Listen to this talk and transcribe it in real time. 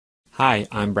Hi,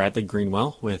 I'm Bradley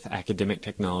Greenwell with Academic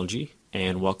Technology,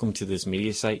 and welcome to this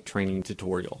Mediasite training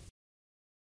tutorial.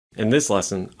 In this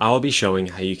lesson, I will be showing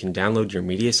how you can download your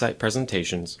Mediasite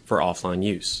presentations for offline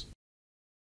use.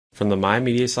 From the My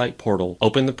Mediasite portal,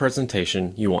 open the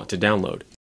presentation you want to download.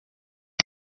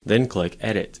 Then click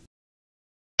Edit.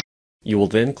 You will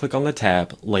then click on the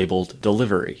tab labeled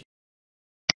Delivery.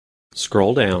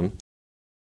 Scroll down,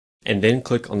 and then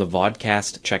click on the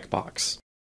Vodcast checkbox.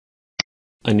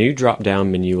 A new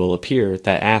drop-down menu will appear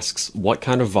that asks what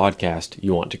kind of vodcast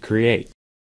you want to create.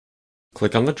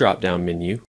 Click on the drop-down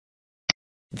menu,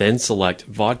 then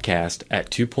select Vodcast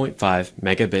at 2.5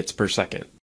 megabits per second.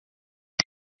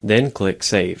 Then click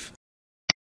Save.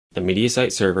 The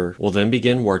Mediasite server will then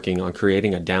begin working on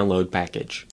creating a download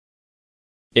package.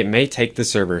 It may take the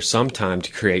server some time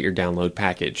to create your download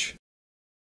package.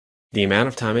 The amount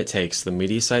of time it takes the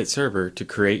Mediasite server to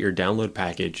create your download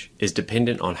package is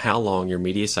dependent on how long your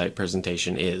Mediasite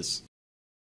presentation is.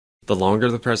 The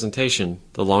longer the presentation,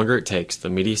 the longer it takes the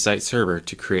Mediasite server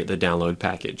to create the download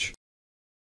package.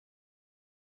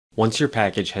 Once your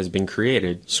package has been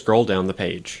created, scroll down the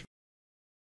page.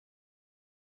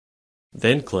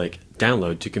 Then click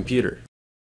Download to Computer.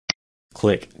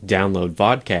 Click Download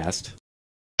Vodcast,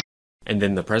 and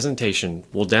then the presentation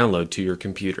will download to your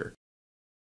computer.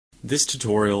 This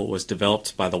tutorial was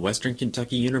developed by the Western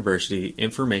Kentucky University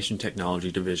Information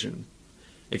Technology Division.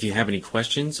 If you have any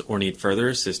questions or need further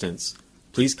assistance,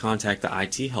 please contact the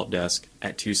IT Help Desk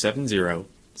at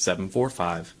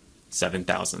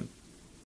 270-745-7000.